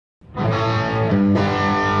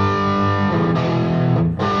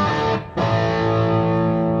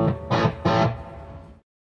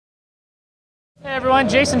I'm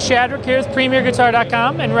Jason Shadrick here with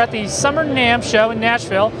PremierGuitar.com, and we're at the Summer NAMM show in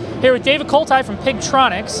Nashville here with David Koltai from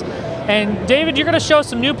Pigtronix. And David, you're going to show us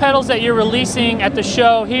some new pedals that you're releasing at the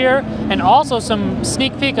show here, and also some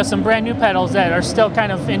sneak peek of some brand new pedals that are still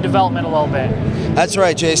kind of in development a little bit. That's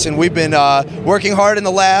right, Jason. We've been working hard in the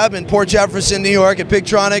lab in Port Jefferson, New York at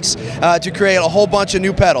Pigtronix to create a whole bunch of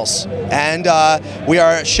new pedals. And we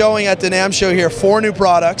are showing at the NAMM show here 4 new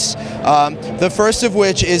products, the first of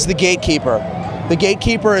which is the Gatekeeper. The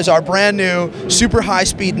Gatekeeper is our brand new super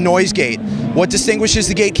high-speed noise gate. What distinguishes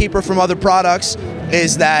the Gatekeeper from other products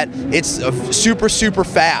is that it's super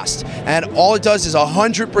fast, and all it does is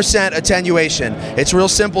 100% attenuation. It's real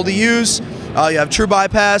simple to use. You have true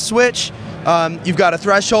bypass switch. You've got a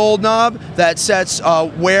threshold knob that sets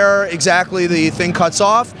where exactly the thing cuts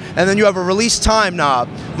off, and then you have a release time knob.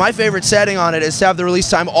 My favorite setting on it is to have the release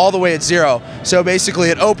time all the way at 0. So basically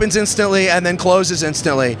it opens instantly and then closes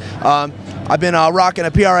instantly. I've been rocking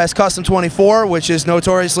a PRS Custom 24, which is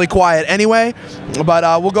notoriously quiet anyway,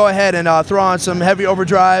 but we'll go ahead and throw on some heavy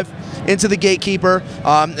overdrive into the Gatekeeper.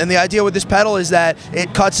 And the idea with this pedal is that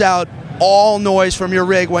it cuts out all noise from your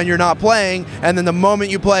rig when you're not playing, and then the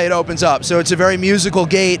moment you play it opens up. So it's a very musical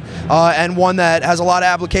gate, and one that has a lot of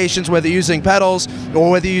applications, whether you're using pedals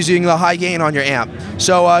or whether you're using the high gain on your amp.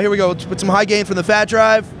 So here we go. Let's put some high gain from the fat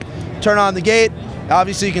drive, turn on the gate.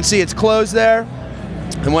 Obviously you can see it's closed there,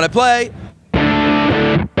 and when I play,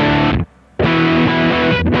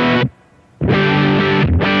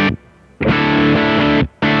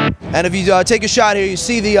 and if you take a shot here, you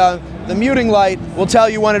see the muting light will tell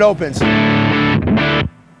you when it opens.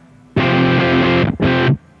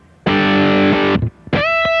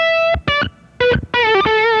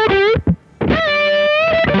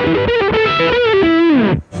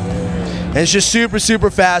 And it's just super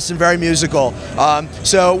fast and very musical.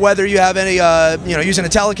 So whether you have any, using a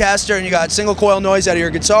Telecaster and you got single coil noise out of your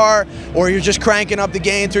guitar, or you're just cranking up the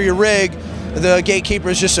gain through your rig, the Gatekeeper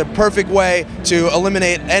is just a perfect way to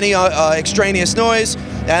eliminate any extraneous noise.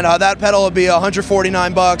 And that pedal will be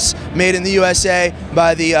 $149, made in the USA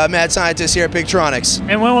by the mad scientists here at Pigtronix.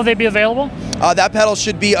 And when will they be available? That pedal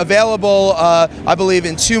should be available, I believe,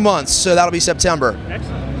 in 2 months, so that'll be September.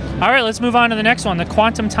 Excellent. All right, let's move on to the next one, the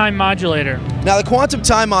Quantum Time Modulator. Now, the Quantum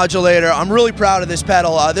Time Modulator, I'm really proud of this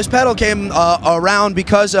pedal. This pedal came around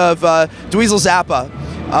because of Dweezil Zappa.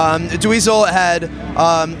 Dweezil had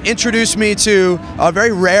introduced me to a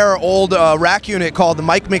very rare old rack unit called the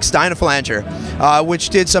Mic Mix Dynaflanger, which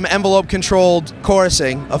did some envelope-controlled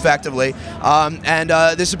chorusing, effectively.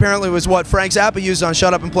 This apparently was what Frank Zappa used on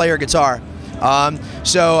Shut Up and Play Your Guitar.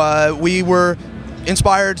 So we were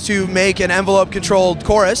inspired to make an envelope-controlled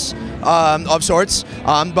chorus of sorts,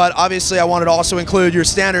 but obviously I wanted to also include your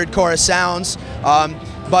standard chorus sounds.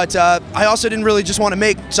 But I also didn't really just want to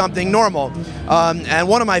make something normal. And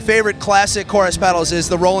one of my favorite classic chorus pedals is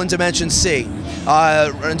the Roland Dimension C,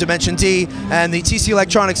 and Dimension D, and the TC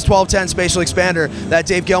Electronics 1210 Spatial Expander that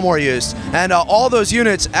Dave Gilmour used. And all those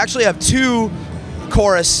units actually have 2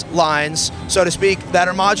 chorus lines, so to speak, that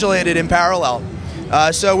are modulated in parallel.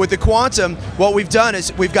 So with the Quantum, what we've done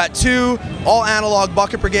is we've got 2 all-analog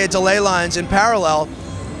Bucket Brigade delay lines in parallel,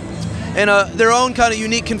 in their own kind of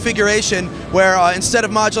unique configuration, where instead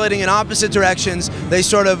of modulating in opposite directions, they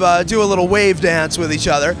sort of do a little wave dance with each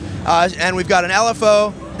other. And we've got an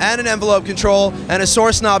LFO and an envelope control and a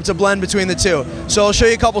source knob to blend between the 2. So I'll show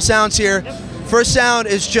you a couple sounds here. First sound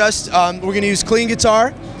is just, we're going to use clean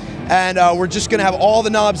guitar, and we're just going to have all the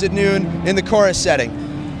knobs at noon in the chorus setting.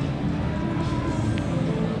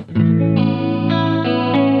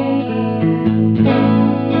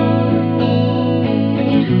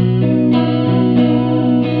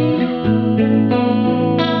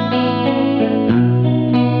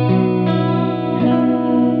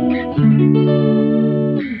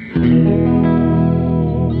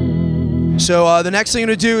 So the next thing I'm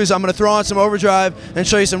going to do is I'm going to throw on some overdrive and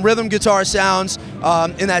show you some rhythm guitar sounds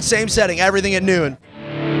in that same setting, everything at noon.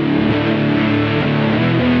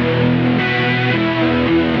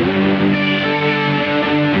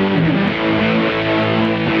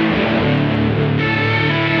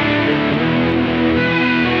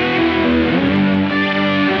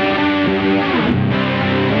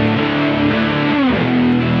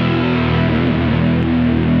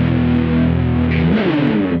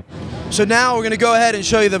 So now we're going to go ahead and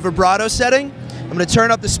show you the vibrato setting. I'm going to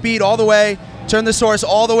turn up the speed all the way, turn the source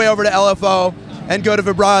all the way over to LFO, and go to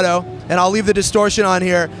vibrato. And I'll leave the distortion on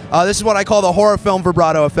here. This is what I call the horror film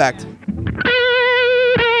vibrato effect.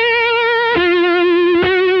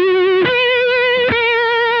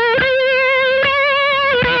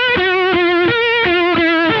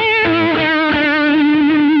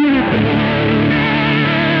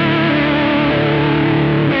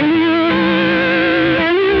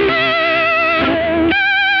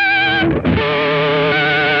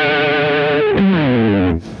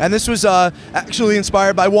 And this was actually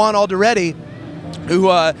inspired by Juan Alderete, who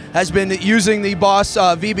has been using the Boss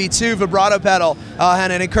VB2 vibrato pedal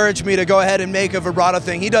and it encouraged me to go ahead and make a vibrato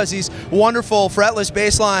thing. He does these wonderful fretless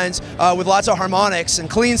bass lines with lots of harmonics and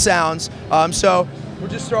clean sounds. So we'll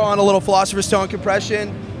just throw on a little Philosopher's Tone compression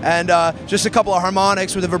and just a couple of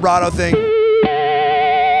harmonics with a vibrato thing.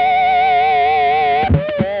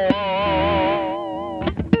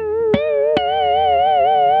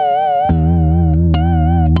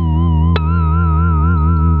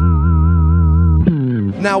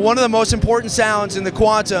 Now, one of the most important sounds in the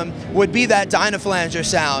Quantum would be that dynaflanger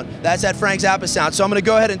sound. That's that Frank Zappa sound. So I'm going to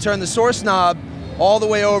go ahead and turn the source knob all the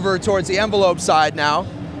way over towards the envelope side now.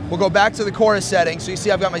 We'll go back to the chorus setting. So you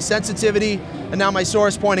see I've got my sensitivity and now my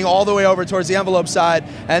source pointing all the way over towards the envelope side.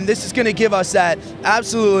 And this is going to give us that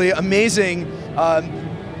absolutely amazing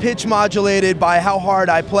pitch modulated by how hard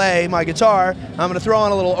I play my guitar. I'm going to throw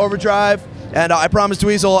on a little overdrive. And I promised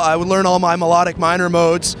Dweezil I would learn all my melodic minor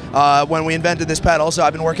modes when we invented this pedal, so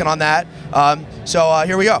I've been working on that. So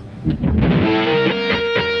here we go.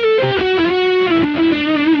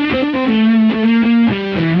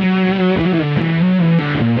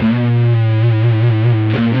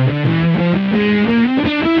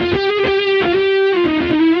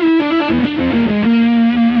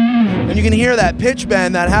 And you can hear that pitch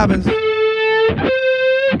bend that happens.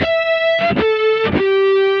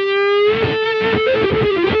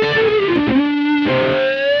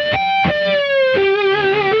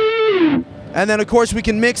 And then, of course, we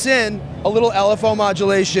can mix in a little LFO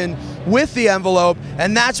modulation with the envelope,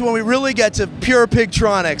 and that's when we really get to pure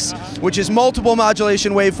Pigtronix, which is multiple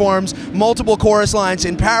modulation waveforms, multiple chorus lines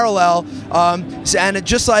in parallel, and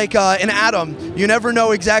just like in NAMM, you never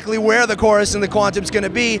know exactly where the chorus in the Quantum's going to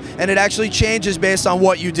be, and it actually changes based on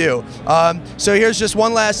what you do. So here's just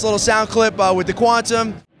one last little sound clip with the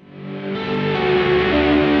Quantum.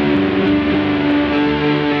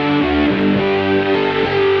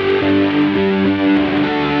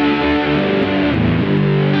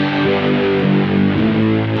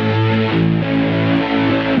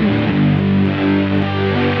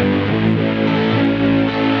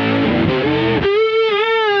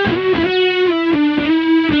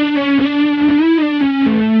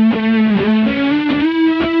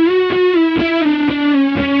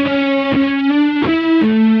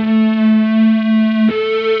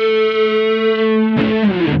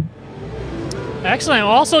 Excellent.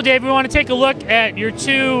 Also, Dave, we want to take a look at your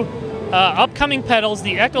two upcoming pedals,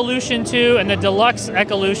 the Echolution2 and the Deluxe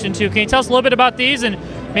Echolution2. Can you tell us a little bit about these and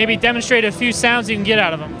maybe demonstrate a few sounds you can get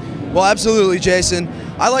out of them? Well, absolutely, Jason.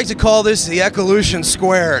 I like to call this the Echolution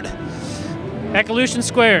squared. Echolution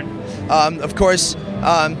squared. Of course,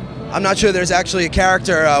 I'm not sure there's actually a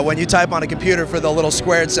character when you type on a computer for the little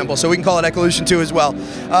squared symbol, so we can call it Echolution2 as well.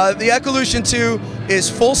 The Echolution2 is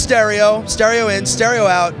full stereo, stereo in, stereo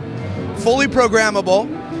out, fully programmable,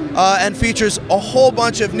 and features a whole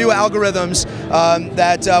bunch of new algorithms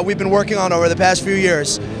that we've been working on over the past few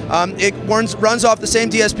years. It runs off the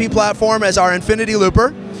same DSP platform as our Infinity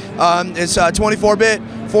Looper. It's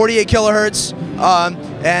 24-bit, 48 kilohertz,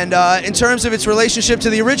 and in terms of its relationship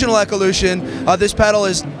to the original Echolution, this pedal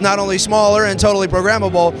is not only smaller and totally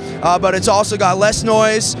programmable, but it's also got less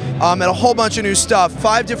noise and a whole bunch of new stuff.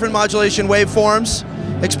 5 different modulation waveforms,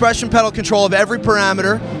 expression pedal control of every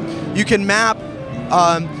parameter. You can map,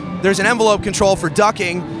 there's an envelope control for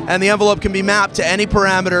ducking, and the envelope can be mapped to any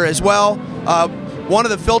parameter as well. One of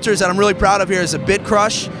the filters that I'm really proud of here is a bit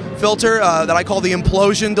crush filter that I call the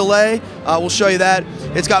implosion delay. We'll show you that.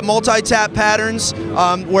 It's got multi-tap patterns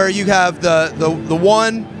where you have the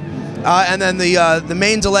one, and then the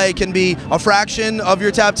main delay can be a fraction of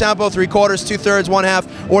your tap tempo, 3/4, 2/3, 1/2,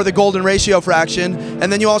 or the golden ratio fraction.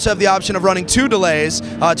 And then you also have the option of running 2 delays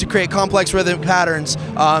to create complex rhythmic patterns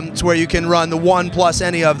to where you can run the 1 plus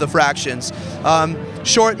any of the fractions.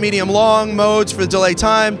 Short, medium, long modes for the delay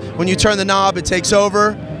time. When you turn the knob, it takes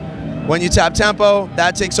over. When you tap tempo,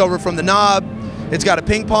 that takes over from the knob. It's got a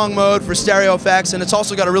ping pong mode for stereo effects, and it's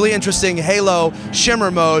also got a really interesting halo shimmer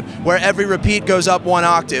mode where every repeat goes up 1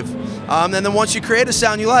 octave. And then once you create a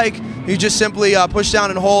sound you like, you just simply push down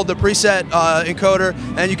and hold the preset encoder,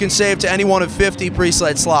 and you can save to any one of 50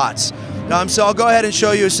 preset slots. So I'll go ahead and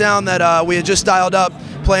show you a sound that we had just dialed up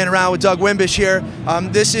playing around with Doug Wimbish here.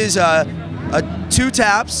 This is 2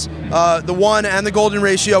 taps, the 1 and the golden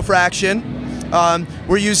ratio fraction.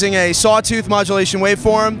 We're using a sawtooth modulation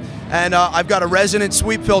waveform, and I've got a resonant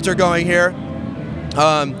sweep filter going here.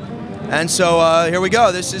 And so here we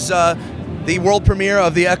go. This is the world premiere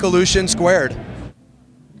of the Echolution squared.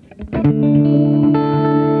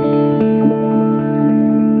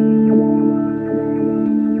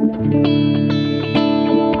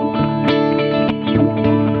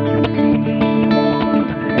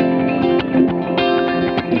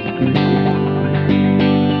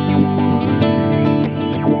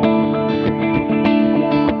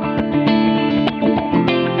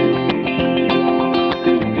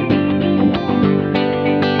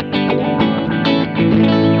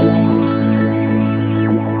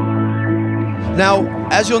 Now,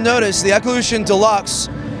 as you'll notice, the Echolution Deluxe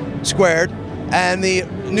Squared and the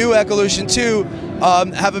new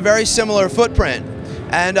Echolution2 have a very similar footprint.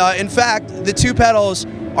 And in fact, the two pedals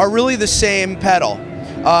are really the same pedal.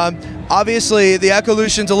 Obviously, the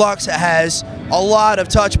Echolution Deluxe has a lot of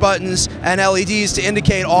touch buttons and LEDs to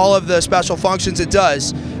indicate all of the special functions it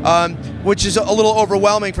does, which is a little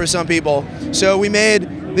overwhelming for some people. So we made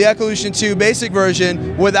the Echolution2 basic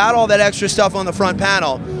version without all that extra stuff on the front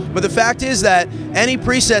panel. But the fact is that any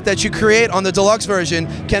preset that you create on the deluxe version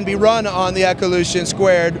can be run on the Echolution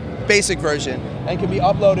Squared basic version and can be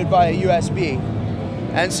uploaded via USB.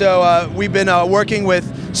 And so we've been working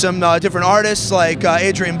with some different artists like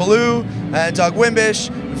Adrian Belew and Doug Wimbish,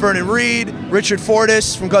 Vernon Reid, Richard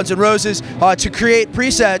Fortas from Guns N' Roses to create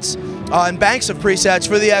presets and banks of presets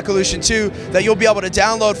for the Echolution2 that you'll be able to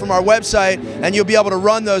download from our website, and you'll be able to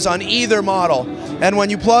run those on either model. And when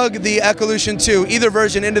you plug the Echolution2, either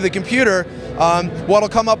version, into the computer, what'll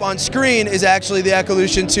come up on screen is actually the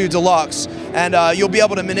Echolution2 Deluxe. And you'll be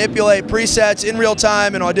able to manipulate presets in real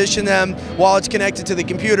time and audition them while it's connected to the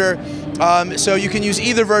computer. So you can use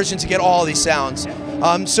either version to get all these sounds.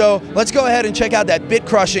 So let's go ahead and check out that bit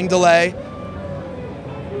crushing delay.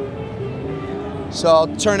 So I'll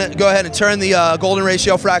go ahead and turn the golden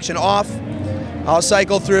ratio fraction off. I'll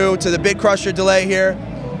cycle through to the bit crusher delay here.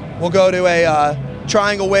 We'll go to a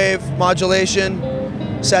triangle wave modulation,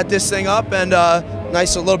 set this thing up, and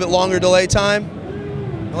nice, a little bit longer delay time.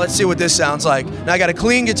 And let's see what this sounds like. Now I got a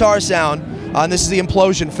clean guitar sound, and this is the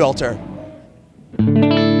implosion filter.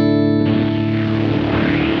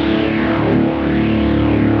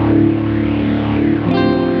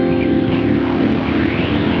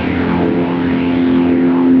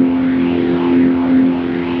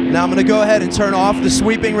 Now I'm going to go ahead and turn off the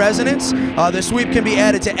sweeping resonance. The sweep can be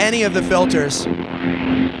added to any of the filters.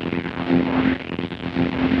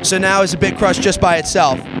 So now it's a bit crush just by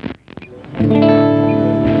itself.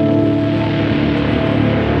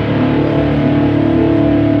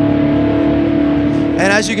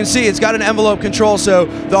 And as you can see, it's got an envelope control, so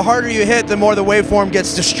the harder you hit, the more the waveform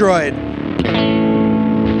gets destroyed.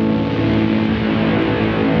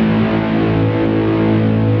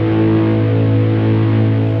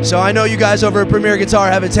 So I know you guys over at Premier Guitar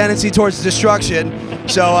have a tendency towards destruction.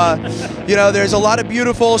 So, you know, there's a lot of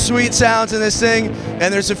beautiful, sweet sounds in this thing,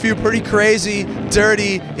 and there's a few pretty crazy,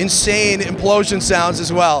 dirty, insane implosion sounds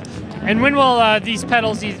as well. And when will these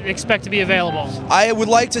pedals expect to be available? I would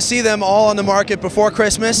like to see them all on the market before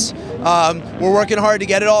Christmas. We're working hard to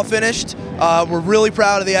get it all finished. We're really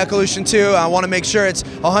proud of the Echolution2. I want to make sure it's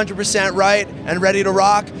 100% right and ready to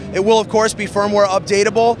rock. It will, of course, be firmware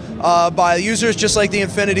updatable by users, just like the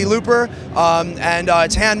Infinity Looper. And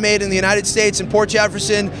it's handmade in the United States in Port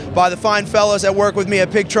Jefferson by the fine fellows that work with me at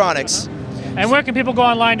Pigtronix. And where can people go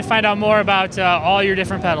online to find out more about all your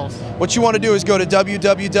different pedals? What you want to do is go to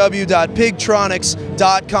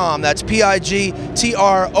www.pigtronix.com. That's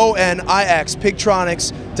Pigtronix,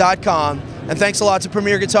 Pigtronix.com. And thanks a lot to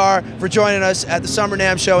Premier Guitar for joining us at the Summer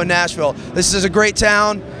NAMM show in Nashville. This is a great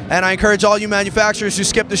town, and I encourage all you manufacturers who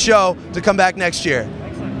skipped the show to come back next year.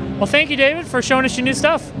 Excellent. Well, thank you, David, for showing us your new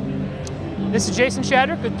stuff. This is Jason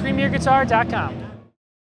Shadrick with PremierGuitar.com.